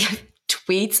your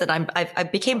tweets, and I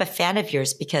became a fan of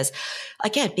yours because,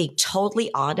 again, being totally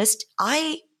honest,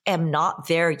 I am not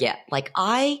there yet.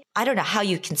 I don't know how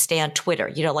you can stay on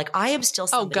Twitter. I am still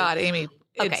somebody. Oh God, Amy.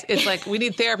 It's like we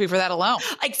need therapy for that alone.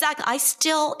 Exactly. I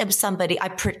still am somebody, I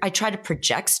try to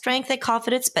project strength and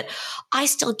confidence, but I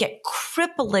still get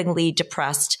cripplingly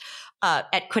depressed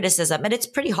at criticism. And it's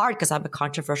pretty hard because I'm a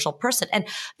controversial person. And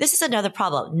this is another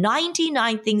problem.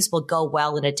 99 things will go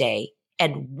well in a day,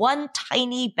 and one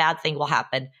tiny bad thing will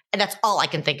happen. And that's all I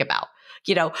can think about,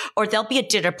 or there'll be a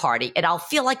dinner party and I'll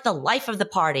feel like the life of the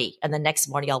party. And the next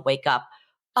morning I'll wake up,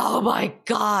 oh my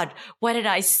God, what did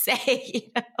I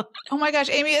say? Oh my gosh,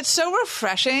 Amy, it's so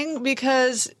refreshing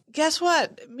because guess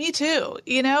what? Me too.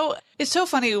 It's so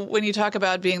funny when you talk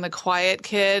about being the quiet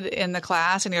kid in the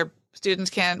class and your students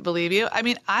can't believe you. I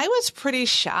mean, I was pretty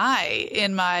shy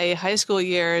in my high school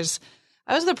years.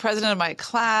 I was the president of my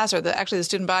class, or the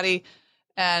student body,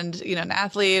 and, an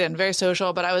athlete and very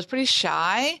social, but I was pretty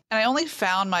shy. And I only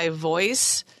found my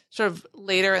voice sort of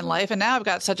later in life. And now I've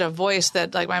got such a voice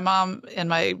that my mom and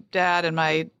my dad and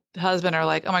my husband are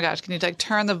like, oh my gosh, can you like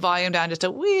turn the volume down just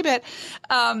a wee bit?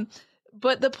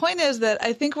 But the point is that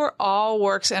I think we're all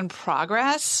works in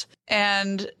progress.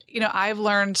 And, I've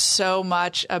learned so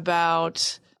much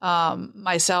about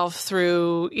myself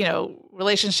through,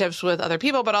 relationships with other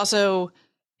people, but also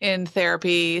in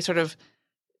therapy, sort of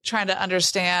trying to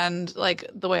understand like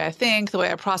the way I think, the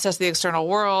way I process the external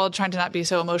world, trying to not be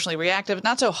so emotionally reactive,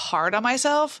 not so hard on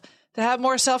myself, to have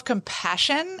more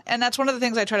self-compassion. And that's one of the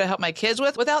things I try to help my kids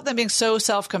with, without them being so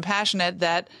self-compassionate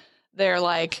that they're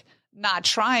like not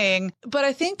trying. But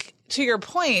I think to your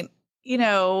point,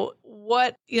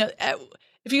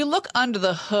 if you look under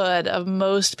the hood of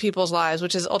most people's lives,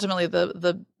 which is ultimately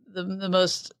the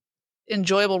most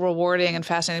enjoyable, rewarding, and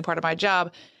fascinating part of my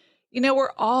job,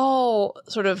 we're all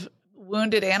sort of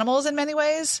wounded animals in many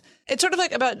ways. It's sort of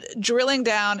like about drilling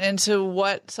down into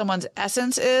what someone's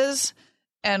essence is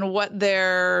and what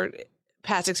their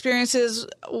past experiences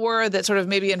were that sort of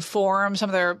maybe inform some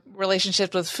of their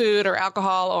relationships with food or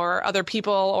alcohol or other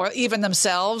people or even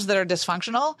themselves that are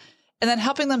dysfunctional. And then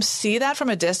helping them see that from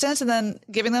a distance and then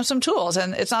giving them some tools.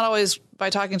 And it's not always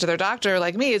by talking to their doctor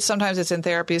like me. Sometimes it's in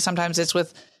therapy. Sometimes it's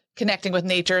with connecting with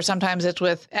nature. Sometimes it's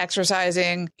with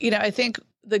exercising. I think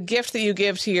the gift that you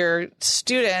give to your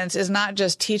students is not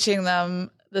just teaching them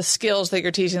the skills that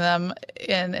you're teaching them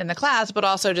in the class, but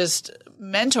also just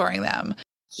mentoring them.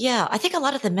 Yeah, I think a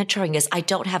lot of the mentoring is I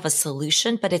don't have a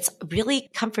solution, but it's really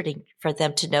comforting for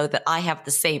them to know that I have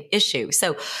the same issue.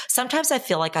 So sometimes I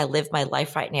feel like I live my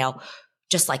life right now,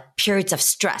 just like periods of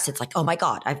stress. It's like, oh my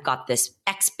God, I've got this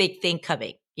X big thing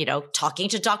coming, talking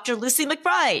to Dr. Lucy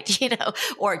McBride,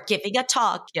 or giving a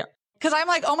talk. Because I'm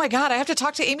like, oh my God, I have to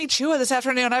talk to Amy Chua this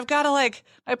afternoon. I've got to my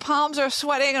palms are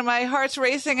sweating and my heart's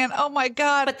racing and oh my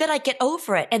God. But then I get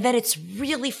over it. And then it's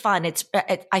really fun.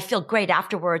 I feel great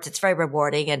afterwards. It's very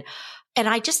rewarding. And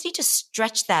I just need to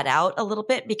stretch that out a little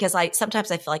bit because sometimes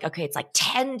I feel like, okay, it's like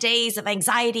 10 days of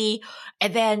anxiety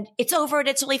and then it's over and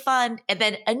it's really fun. And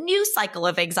then a new cycle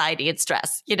of anxiety and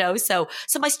stress, So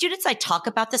my students, I talk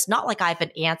about this, not like I have an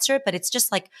answer, but it's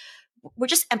just like, we're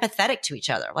just empathetic to each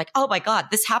other. Like, oh my God,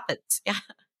 this happens. Yeah.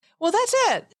 Well, that's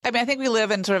it. I think we live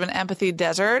in sort of an empathy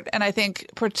desert. And I think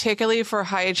particularly for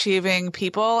high achieving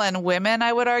people and women,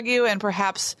 I would argue, and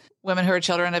perhaps women who are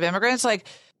children of immigrants, like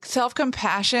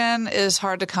self-compassion is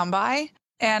hard to come by.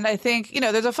 And I think,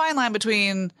 there's a fine line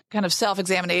between kind of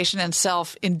self-examination and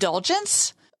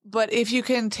self-indulgence. But if you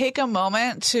can take a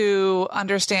moment to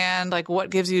understand like what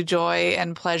gives you joy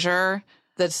and pleasure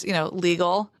that's,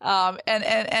 legal,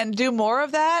 and do more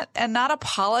of that and not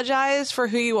apologize for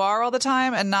who you are all the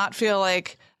time and not feel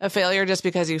like a failure just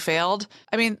because you failed.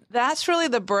 That's really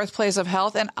the birthplace of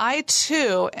health. And I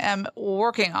too am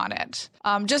working on it.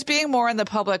 Just being more in the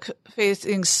public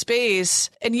facing space,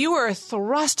 and you were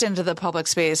thrust into the public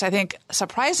space, I think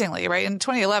surprisingly, right? In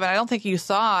 2011, I don't think you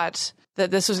thought that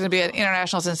this was going to be an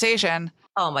international sensation.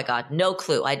 Oh my God, no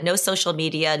clue. I had no social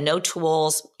media, no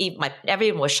tools.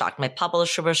 Everyone was shocked. My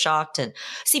publisher was shocked. And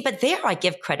but there I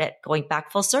give credit going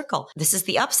back full circle. This is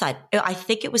the upside. I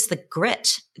think it was the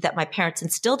grit that my parents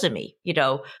instilled in me,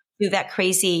 through that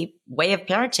crazy way of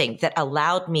parenting that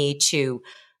allowed me to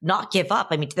not give up.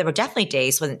 There were definitely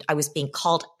days when I was being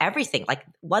called everything. Like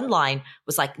one line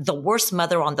was like the worst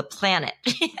mother on the planet.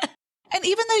 And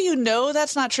even though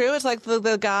that's not true, it's like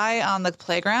the guy on the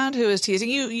playground who is teasing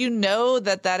you,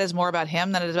 that is more about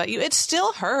him than it is about you. It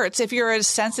still hurts if you're a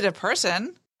sensitive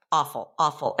person. Awful.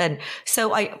 And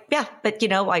so I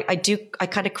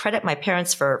kind of credit my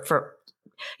parents for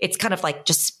it's kind of like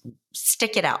just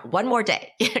stick it out one more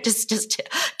day. just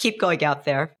keep going out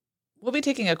there. We'll be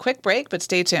taking a quick break, but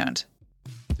stay tuned.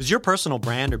 Does your personal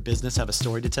brand or business have a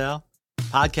story to tell?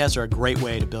 Podcasts are a great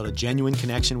way to build a genuine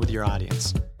connection with your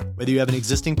audience. Whether you have an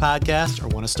existing podcast or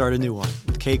want to start a new one,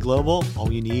 with K Global,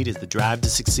 all you need is the drive to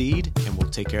succeed, and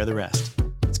we'll take care of the rest.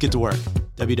 Let's get to work.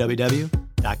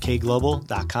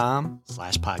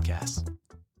 www.kglobal.com/podcast.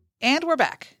 And we're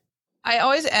back. I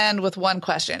always end with one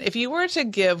question. If you were to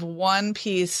give one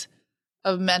piece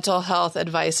of mental health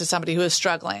advice to somebody who is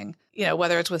struggling,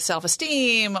 whether it's with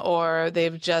self-esteem or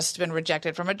they've just been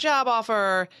rejected from a job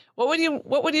offer, what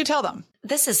would you tell them?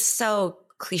 This is so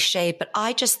cliche, but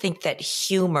I just think that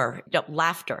humor,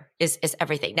 laughter is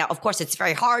everything. Now, of course, it's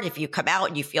very hard if you come out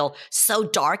and you feel so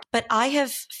dark, but I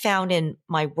have found in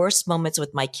my worst moments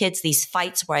with my kids, these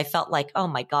fights where I felt like, oh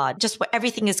my God, just where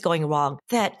everything is going wrong,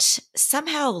 that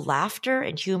somehow laughter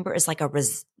and humor is like a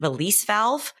release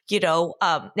valve, Now,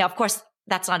 of course,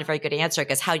 that's not a very good answer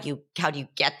because how do you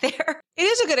get there? It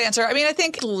is a good answer. I mean, I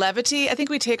think levity, I think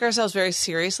we take ourselves very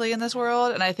seriously in this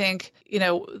world. And I think,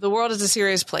 the world is a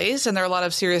serious place and there are a lot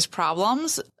of serious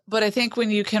problems. But I think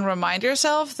when you can remind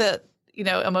yourself that,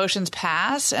 emotions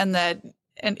pass and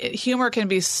humor can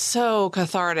be so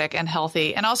cathartic and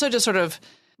healthy and also just sort of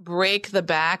break the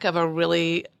back of a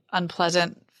really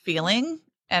unpleasant feeling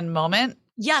and moment.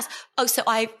 Yes. Oh, so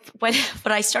when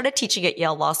I started teaching at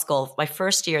Yale Law School, my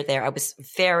first year there, I was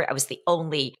the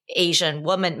only Asian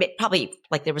woman, probably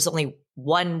like there was only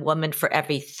one woman for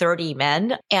every 30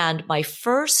 men. And my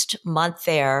first month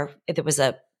there was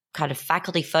a kind of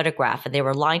faculty photograph and they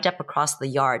were lined up across the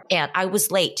yard and I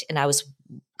was late and I was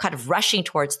kind of rushing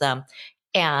towards them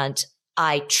and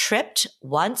I tripped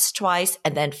once, twice,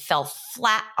 and then fell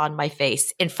flat on my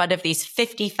face in front of these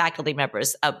 50 faculty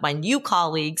members of my new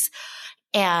colleagues.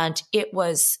 And it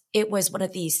was one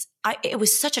of these, it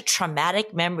was such a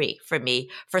traumatic memory for me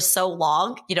for so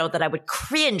long, that I would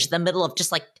cringe in the middle of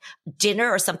just like dinner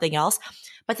or something else.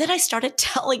 But then I started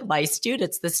telling my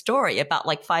students this story about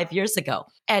like 5 years ago.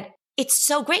 And it's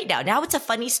so great now. Now it's a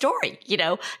funny story,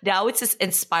 now it's this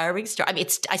inspiring story. I mean,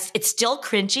 it's still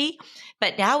cringy,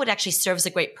 but now it actually serves a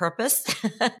great purpose.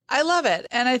 I love it.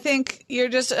 And I think you're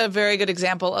just a very good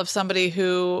example of somebody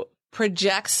who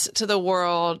projects to the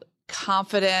world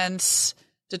confidence,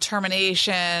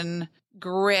 determination,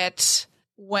 grit,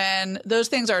 when those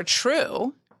things are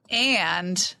true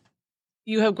and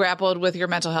you have grappled with your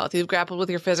mental health, you've grappled with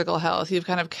your physical health, you've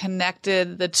kind of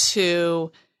connected the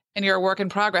two and you're a work in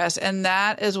progress. And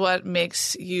that is what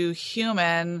makes you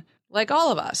human, like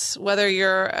all of us, whether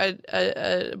you're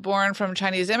born from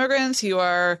Chinese immigrants, you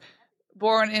are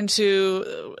born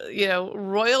into,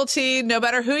 royalty, no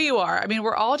matter who you are. I mean,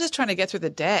 we're all just trying to get through the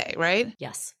day, right?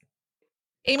 Yes.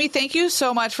 Amy, thank you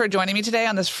so much for joining me today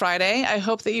on this Friday. I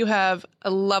hope that you have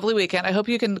a lovely weekend. I hope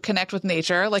you can connect with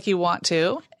nature like you want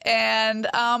to. And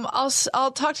I'll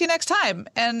talk to you next time.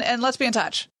 And let's be in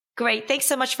touch. Great. Thanks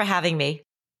so much for having me.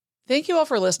 Thank you all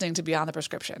for listening to Beyond the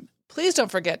Prescription. Please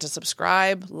don't forget to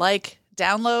subscribe, like,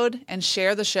 download, and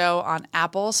share the show on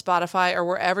Apple, Spotify, or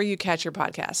wherever you catch your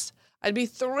podcasts. I'd be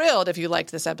thrilled if you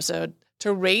liked this episode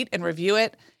to rate and review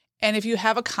it. And if you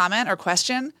have a comment or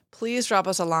question, please drop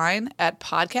us a line at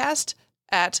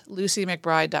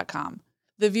podcast@lucymcbride.com.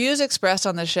 The views expressed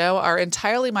on the show are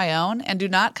entirely my own and do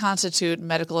not constitute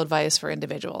medical advice for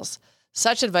individuals.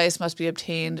 Such advice must be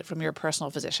obtained from your personal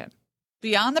physician.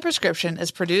 Beyond the Prescription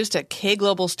is produced at K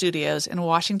Global Studios in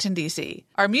Washington, D.C.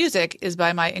 Our music is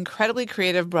by my incredibly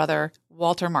creative brother,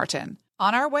 Walter Martin.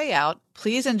 On our way out,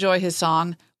 please enjoy his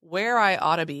song, Where I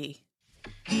Oughta Be.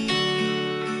 The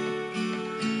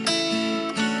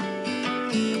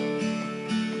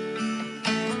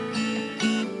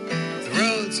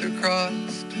roads are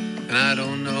crossed, and I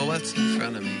don't know what's in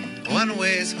front of me. One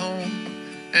way's home,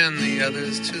 and the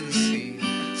other's to the sea.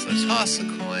 So toss a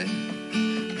coin,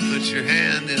 put your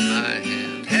hand in my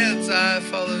hand. Heads, I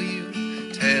follow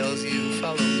you. Tails, you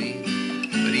follow me.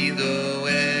 But either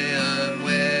way, I'm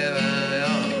where I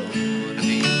ought to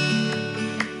be.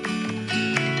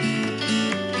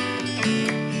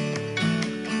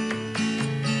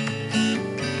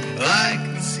 Well, I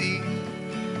can see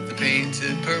the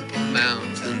painted purple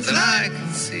mountains, and I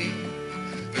can see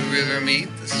the river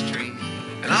meet the stream.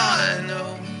 And all I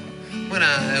know when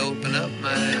I open up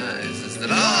my eyes is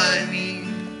that all I need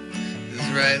is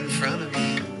right in front of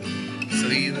me. So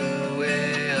either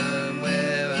way